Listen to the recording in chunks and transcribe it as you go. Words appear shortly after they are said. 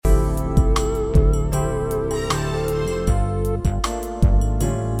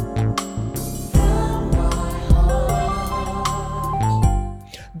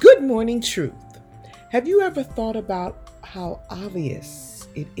morning truth. Have you ever thought about how obvious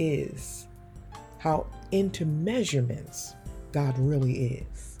it is how into measurements God really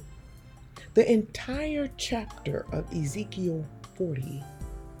is? The entire chapter of Ezekiel 40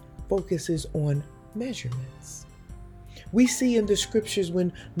 focuses on measurements. We see in the scriptures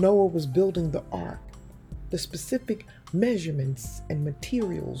when Noah was building the ark, the specific measurements and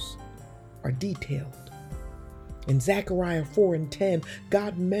materials are detailed. In Zechariah 4 and 10,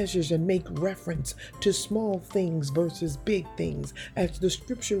 God measures and makes reference to small things versus big things. As the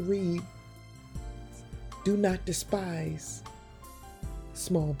scripture reads, do not despise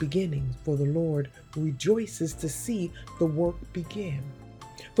small beginnings, for the Lord rejoices to see the work begin.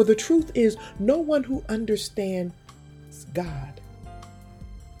 For the truth is, no one who understands God,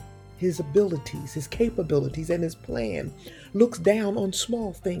 His abilities, His capabilities, and His plan looks down on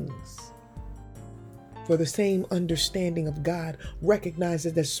small things. For the same understanding of God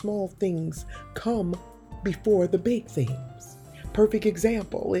recognizes that small things come before the big things. Perfect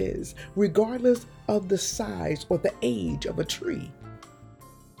example is, regardless of the size or the age of a tree,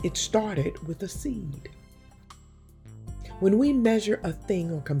 it started with a seed. When we measure a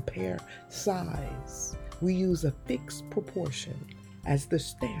thing or compare size, we use a fixed proportion as the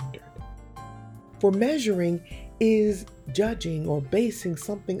standard. For measuring is judging or basing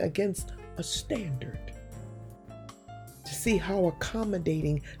something against a standard to see how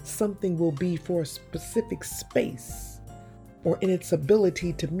accommodating something will be for a specific space or in its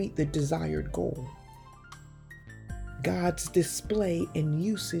ability to meet the desired goal. God's display and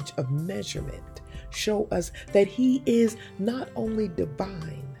usage of measurement show us that He is not only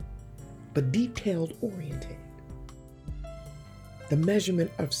divine, but detailed oriented. The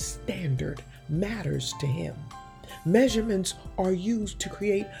measurement of standard matters to Him. Measurements are used to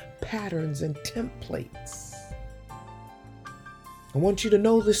create patterns and templates. I want you to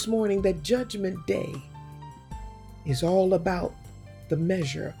know this morning that Judgment Day is all about the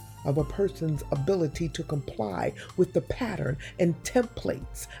measure of a person's ability to comply with the pattern and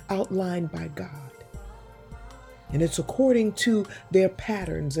templates outlined by God. And it's according to their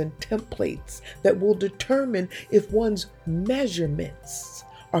patterns and templates that will determine if one's measurements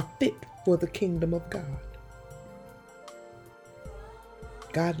are fit for the kingdom of God.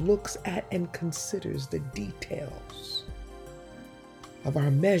 God looks at and considers the details of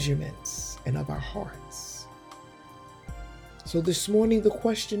our measurements and of our hearts. So this morning, the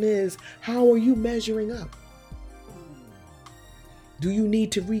question is, how are you measuring up? Do you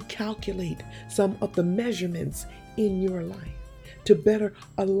need to recalculate some of the measurements in your life to better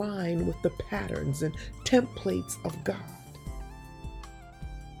align with the patterns and templates of God?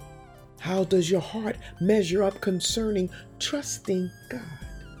 How does your heart measure up concerning trusting God?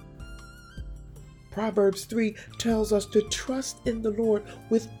 Proverbs 3 tells us to trust in the Lord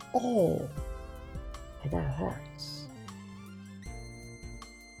with all of our hearts.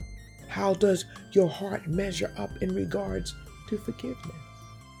 How does your heart measure up in regards to forgiveness?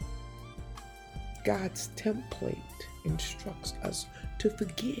 God's template instructs us to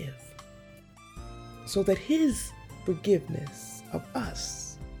forgive so that His forgiveness of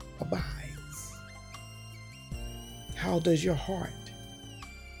us abides. How does your heart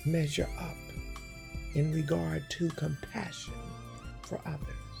measure up in regard to compassion for others?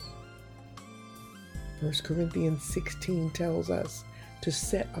 1 Corinthians 16 tells us to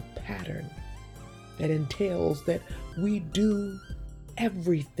set a pattern that entails that we do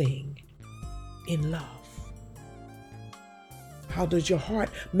everything in love. How does your heart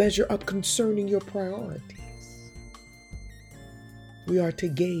measure up concerning your priorities? We are to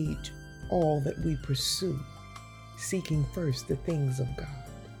gauge all that we pursue, seeking first the things of God.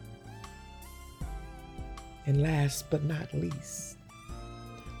 And last but not least,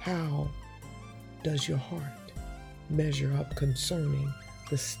 how does your heart measure up concerning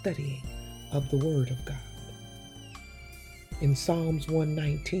the studying of the Word of God? In Psalms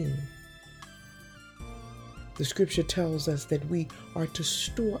 119, the scripture tells us that we are to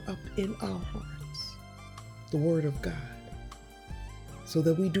store up in our hearts the Word of God so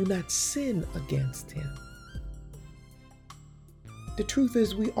that we do not sin against Him. The truth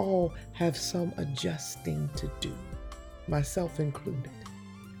is, we all have some adjusting to do, myself included.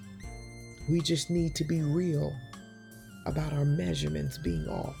 We just need to be real about our measurements being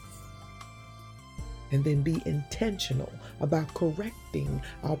off, and then be intentional about correcting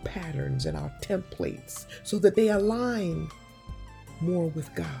our patterns and our templates so that they align more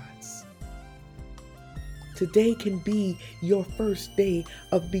with God's. Today can be your first day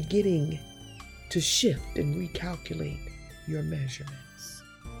of beginning to shift and recalculate your measurements.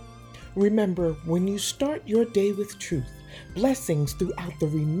 Remember, when you start your day with truth, blessings throughout the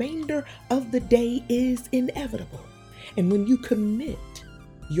remainder of the day is inevitable. And when you commit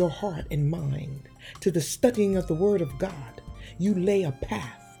your heart and mind to the studying of the Word of God, you lay a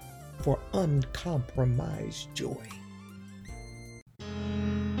path for uncompromised joy.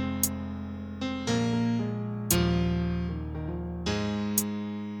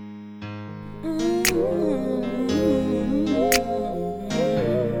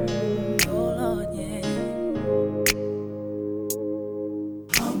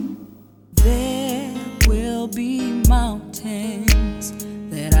 There will be mountains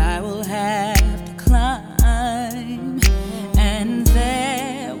that I will have to climb, and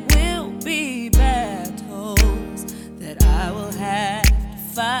there will be battles that I will have to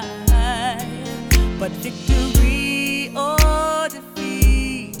fight. But victory or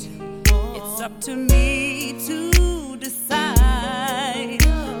defeat, it's up to me to decide.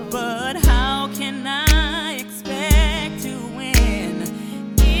 But how can I expect to win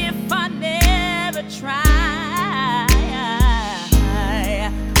if I never try?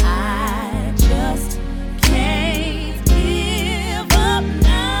 I just can't give up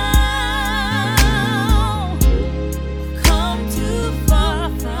now. Come too far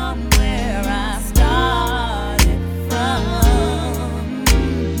from where I started from.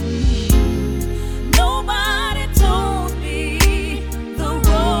 Nobody told me the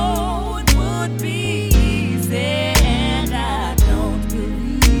road would be easy, and I don't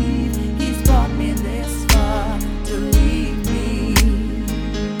believe He's brought me this far to leave me.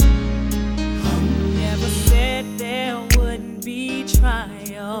 Never said there wouldn't be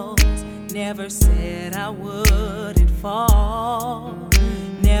trials, never said I wouldn't fall,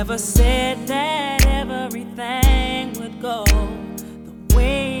 never said that everything would go the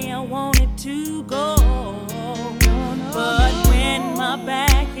way I wanted to go. But when my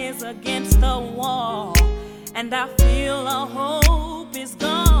back is against the wall and I feel all hope is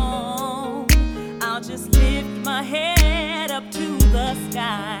gone, I'll just lift my head up to the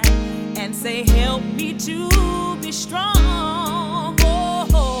sky and say, help me to be strong.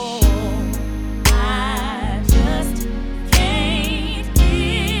 Oh, I just can't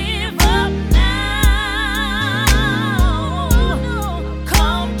give up now.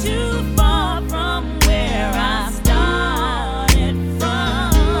 Come too far from where I started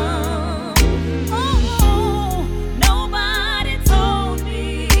from. Oh, nobody told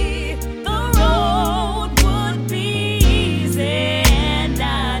me the road would be easy, and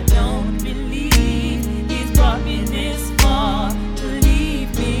I don't believe He's brought me this far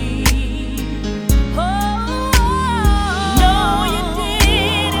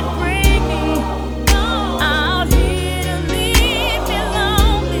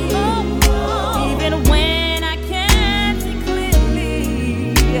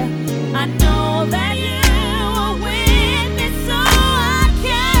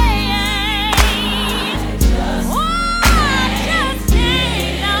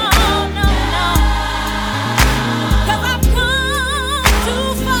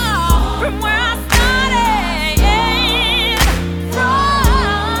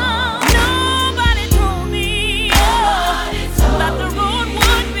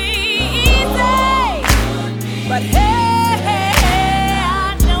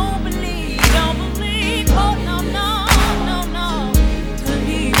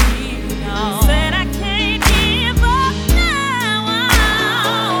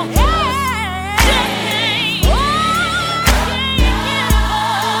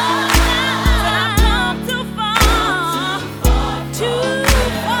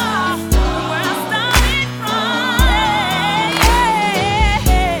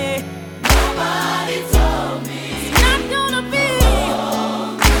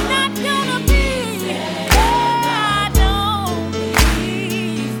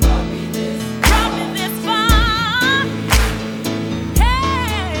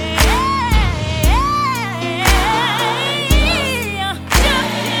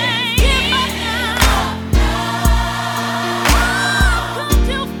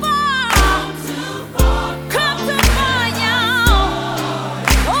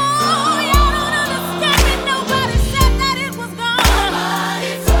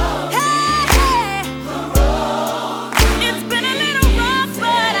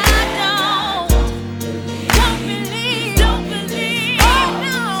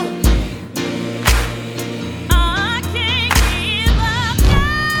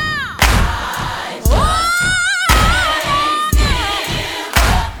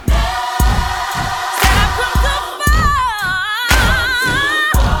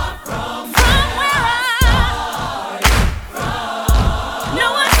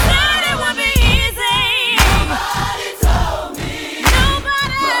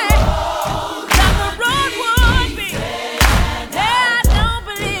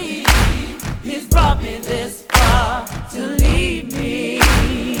this far to leave